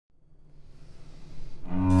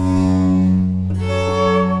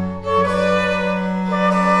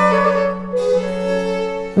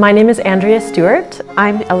My name is Andrea Stewart.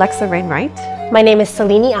 I'm Alexa Rainwright. My name is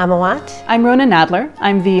Salini Amawat. I'm Rona Nadler.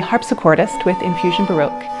 I'm the harpsichordist with Infusion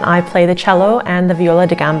Baroque. I play the cello and the viola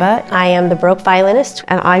da gamba. I am the Baroque violinist.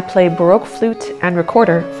 And I play Baroque flute and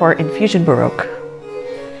recorder for Infusion Baroque.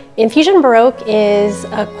 Infusion Baroque is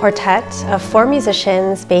a quartet of 4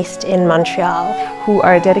 musicians based in Montreal, who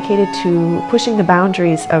are dedicated to pushing the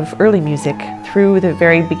boundaries of early music through the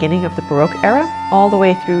very beginning of the Baroque era, all the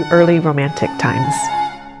way through early Romantic times.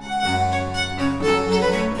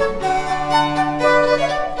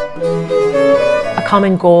 A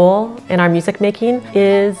common goal in our music making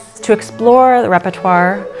is to explore the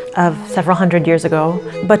repertoire of several hundred years ago,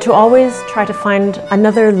 but to always try to find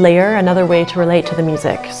another layer, another way to relate to the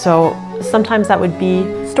music. So sometimes that would be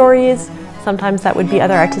stories, sometimes that would be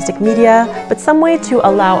other artistic media, but some way to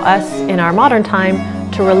allow us in our modern time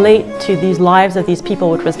to relate to these lives of these people,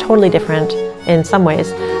 which was totally different in some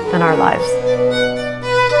ways than our lives.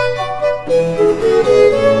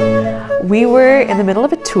 We were in the middle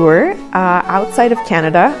of a tour outside of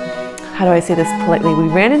Canada. How do I say this politely? We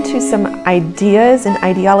ran into some ideas and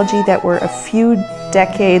ideology that were a few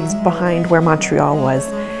decades behind where Montreal was.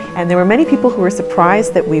 And there were many people who were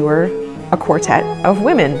surprised that we were a quartet of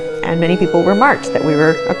women. And many people were marked that we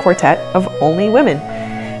were a quartet of only women.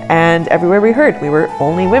 And everywhere we heard, we were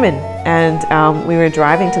only women. And we were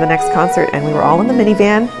driving to the next concert and we were all in the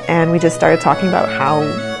minivan and we just started talking about how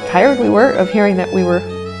tired we were of hearing that we were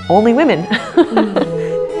only women.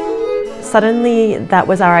 Suddenly, that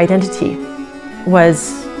was our identity,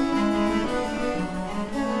 was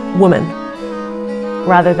woman,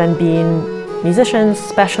 rather than being musicians,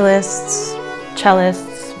 specialists,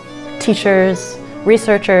 cellists, teachers,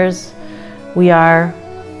 researchers. We are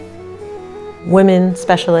women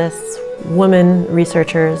specialists, women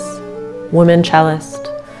researchers, women cellist,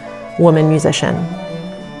 woman musician.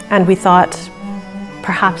 And we thought,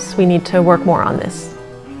 perhaps we need to work more on this.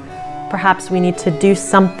 Perhaps we need to do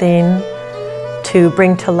something to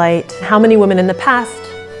bring to light how many women in the past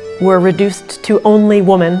were reduced to only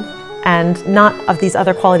woman and not of these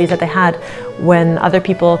other qualities that they had when other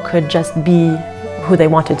people could just be who they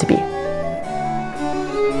wanted to be.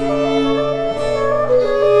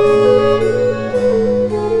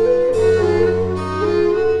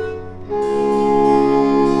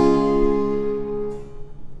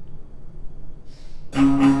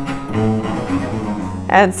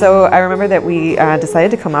 And so I remember that we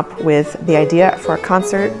decided to come up with the idea for a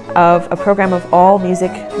concert of a program of all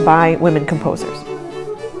music by women composers.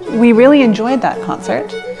 We really enjoyed that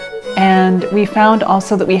concert, and we found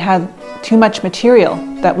also that we had too much material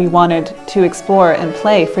that we wanted to explore and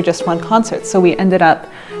play for just one concert. So we ended up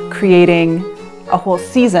creating a whole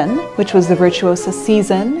season, which was the Virtuosa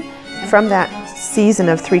season. From that season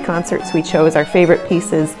of 3 concerts, we chose our favorite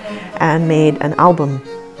pieces and made an album.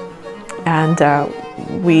 And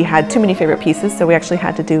we had too many favorite pieces, so we actually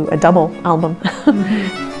had to do a double album.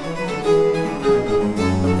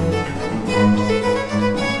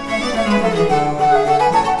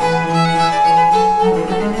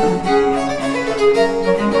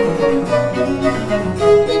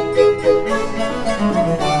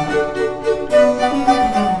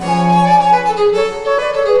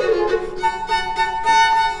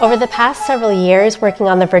 Over the past several years working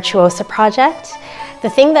on the Virtuosa project, the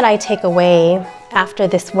thing that I take away after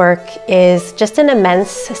this work is just an immense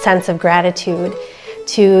sense of gratitude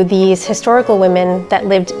to these historical women that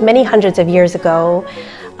lived many hundreds of years ago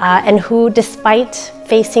and who, despite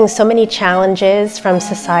facing so many challenges from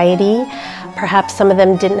society, perhaps some of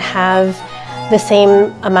them didn't have the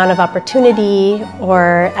same amount of opportunity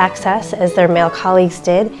or access as their male colleagues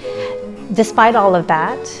did. Despite all of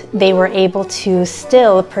that, they were able to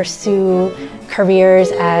still pursue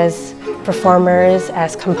careers as performers,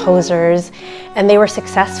 as composers, and they were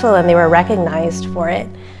successful and they were recognized for it.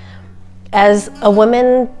 As a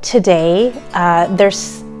woman today,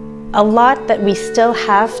 there's a lot that we still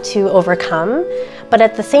have to overcome, but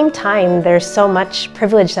at the same time, there's so much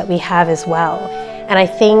privilege that we have as well. And I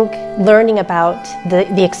think learning about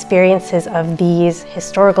the experiences of these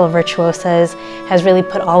historical virtuosas has really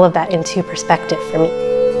put all of that into perspective for me.